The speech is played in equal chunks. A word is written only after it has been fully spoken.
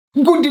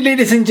Good day,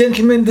 ladies and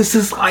gentlemen. This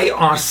is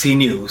IRC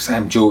News.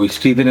 I'm Joey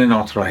Stephen, an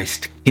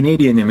authorized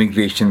Canadian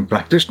immigration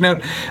practitioner,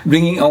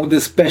 bringing out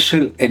the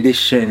special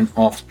edition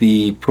of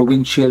the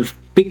provincial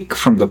pick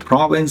from the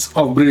province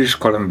of British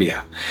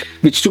Columbia,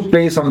 which took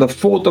place on the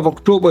 4th of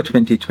October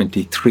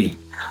 2023.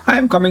 I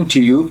am coming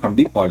to you from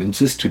the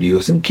Audiences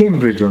Studios in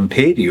Cambridge,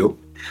 Ontario.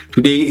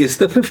 Today is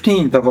the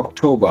 15th of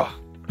October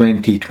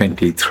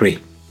 2023.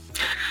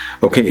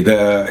 Okay,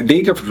 the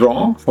date of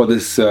draw for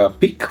this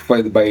pick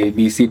by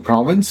BC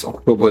province,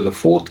 October the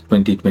 4th,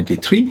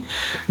 2023.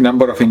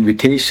 Number of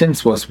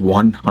invitations was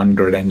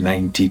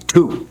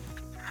 192.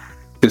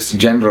 This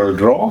general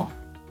draw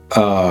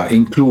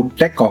include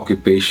tech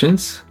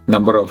occupations.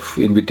 Number of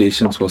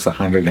invitations was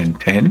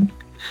 110.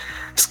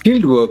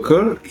 Skilled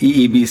worker,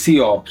 EEBC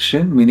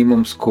option,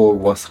 minimum score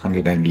was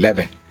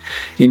 111.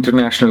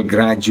 International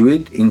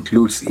graduate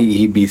includes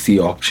EEBC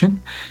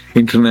option.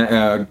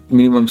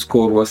 Minimum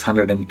score was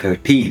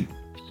 113.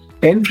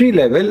 Entry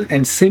level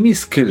and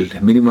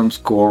semi-skilled minimum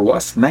score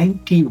was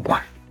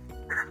 91.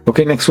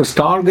 Okay, next was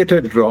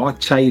targeted draw,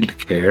 child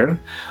care,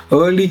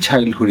 early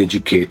childhood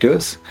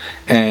educators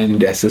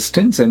and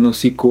assistants,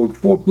 NOC code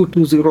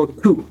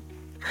 42202.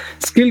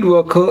 Skilled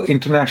worker,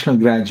 international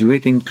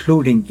graduate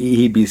including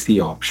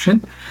EEBC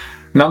option.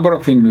 Number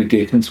of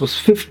invitations was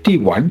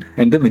 51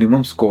 and the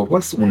minimum score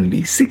was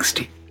only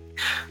 60.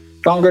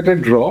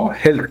 Targeted draw,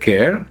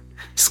 healthcare,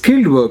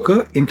 skilled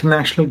worker,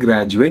 international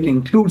graduate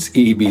includes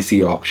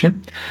EEBC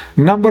option.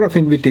 Number of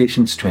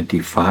invitations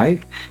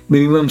 25.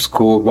 Minimum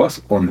score was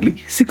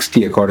only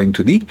 60 according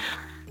to the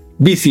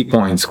BC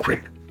points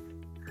grid.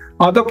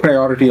 Other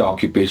priority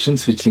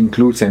occupations, which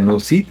includes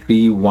NOC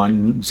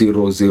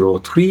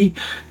 31003,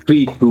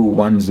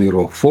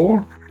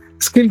 32104,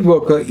 skilled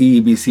worker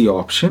EEBC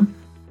option.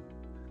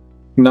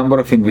 Number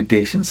of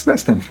invitations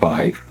less than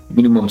 5.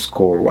 Minimum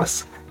score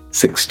was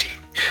 60.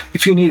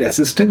 If you need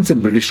assistance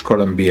in British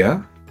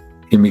Columbia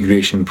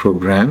immigration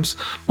programs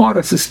or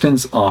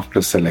assistance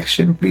after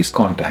selection, please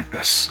contact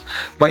us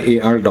by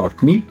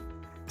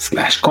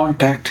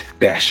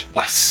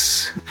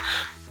ar.me/contact-us.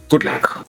 Good luck.